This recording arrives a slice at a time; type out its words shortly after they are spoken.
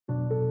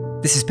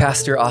This is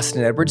Pastor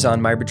Austin Edwards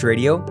on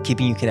mybridgeradio,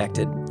 keeping you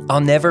connected.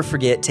 I'll never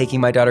forget taking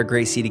my daughter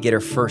Gracie to get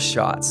her first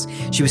shots.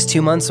 She was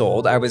 2 months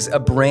old. I was a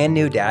brand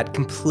new dad,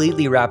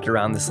 completely wrapped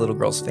around this little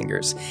girl's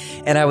fingers.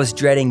 And I was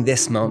dreading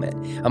this moment.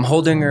 I'm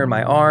holding her in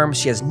my arms.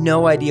 She has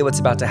no idea what's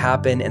about to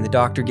happen. And the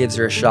doctor gives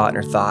her a shot in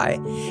her thigh.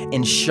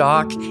 In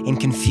shock and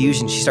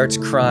confusion, she starts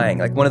crying,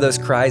 like one of those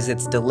cries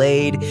that's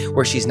delayed,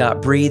 where she's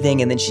not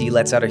breathing, and then she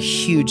lets out a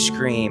huge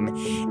scream.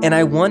 And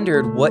I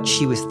wondered what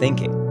she was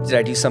thinking. Did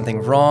I do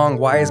something wrong?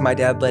 Why is my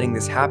dad letting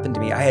this happen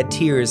to me? I had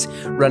tears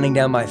running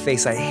down my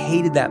face. I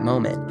hated that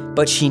moment,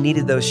 but she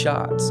needed those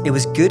shots. It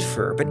was good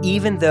for her, but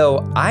even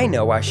though I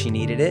know why she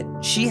needed it,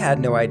 she had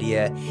no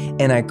idea,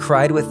 and I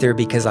cried with her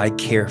because I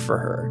care for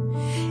her.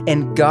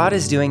 And God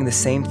is doing the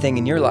same thing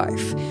in your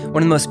life. One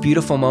of the most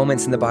beautiful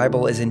moments in the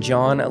Bible is in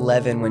John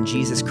 11 when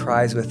Jesus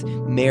cries with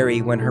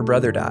Mary when her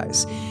brother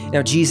dies.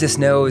 Now, Jesus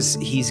knows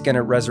he's going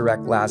to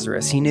resurrect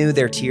Lazarus. He knew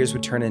their tears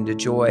would turn into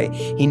joy.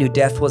 He knew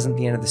death wasn't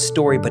the end of the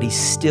story, but he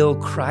still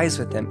cries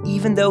with them,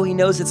 even though he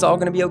knows it's all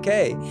going to be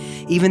okay,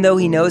 even though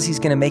he knows he's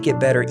going to make it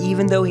better,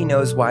 even though he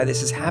knows why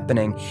this is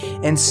happening.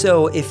 And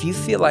so if you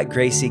feel like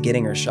Gracie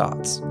getting her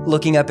shots,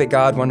 looking up at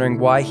God, wondering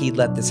why he'd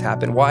let this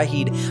happen, why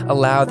he'd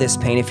allow this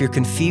pain, if you're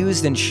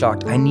confused and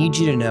shocked, I need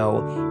you to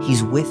know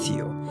he's with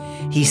you.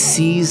 He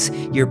sees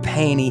your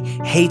pain. He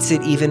hates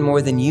it even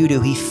more than you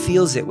do. He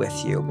feels it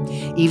with you.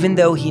 Even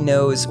though he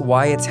knows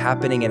why it's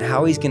happening and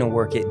how he's going to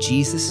work it,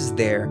 Jesus is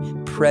there,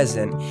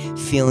 present,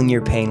 feeling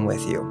your pain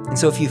with you. And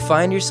so if you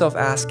find yourself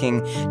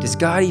asking, does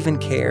God even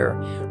care?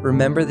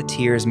 Remember the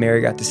tears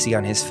Mary got to see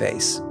on his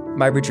face.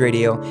 My Bridge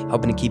Radio,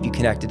 helping to keep you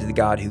connected to the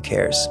God who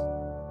cares.